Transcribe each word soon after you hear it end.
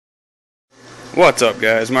What's up,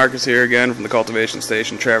 guys? Marcus here again from the cultivation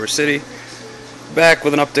station, Traverse City. Back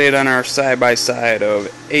with an update on our side-by-side of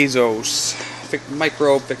Azos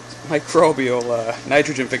microbial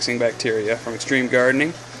nitrogen-fixing bacteria from Extreme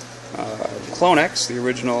Gardening, Clonex, the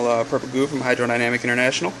original purple goo from Hydrodynamic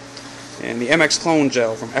International, and the MX Clone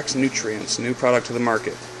Gel from X Nutrients, new product to the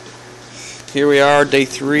market. Here we are, day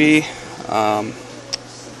 3.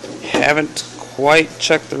 Haven't quite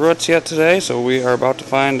checked the roots yet today, so we are about to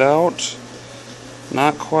find out.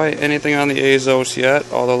 Not quite anything on the Azos yet,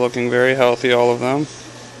 although looking very healthy, all of them.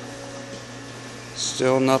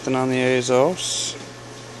 Still nothing on the Azos.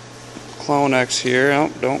 Clonex here.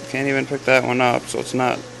 Oh, can't even pick that one up, so it's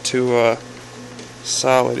not too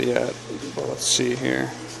solid yet. But let's see here.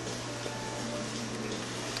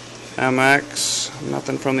 MX,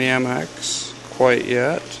 nothing from the MX quite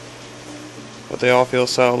yet, but they all feel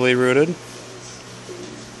solidly rooted.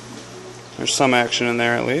 There's some action in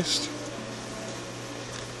there at least.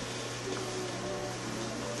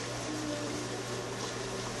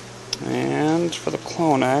 And for the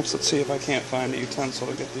Clonex, let's see if I can't find a utensil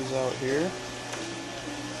to get these out here.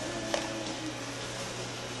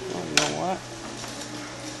 Oh, you know what?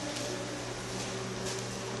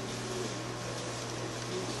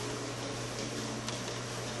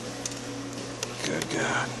 Good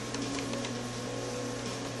God.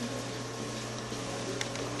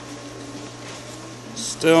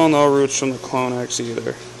 Still no roots from the Clonex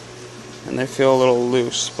either. And they feel a little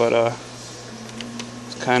loose, but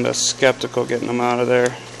kind of skeptical getting them out of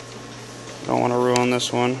there. Don't want to ruin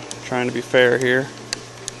this one. Trying to be fair here.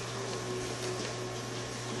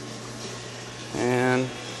 And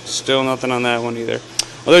still nothing on that one either.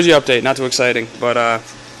 Well, there's the update. Not too exciting, but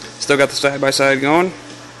still got the side-by-side going.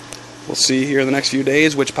 We'll see here in the nest few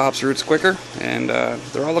days which pops roots quicker, and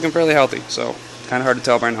they're all looking fairly healthy, so kind of hard to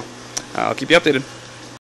tell by now. I'll keep you updated.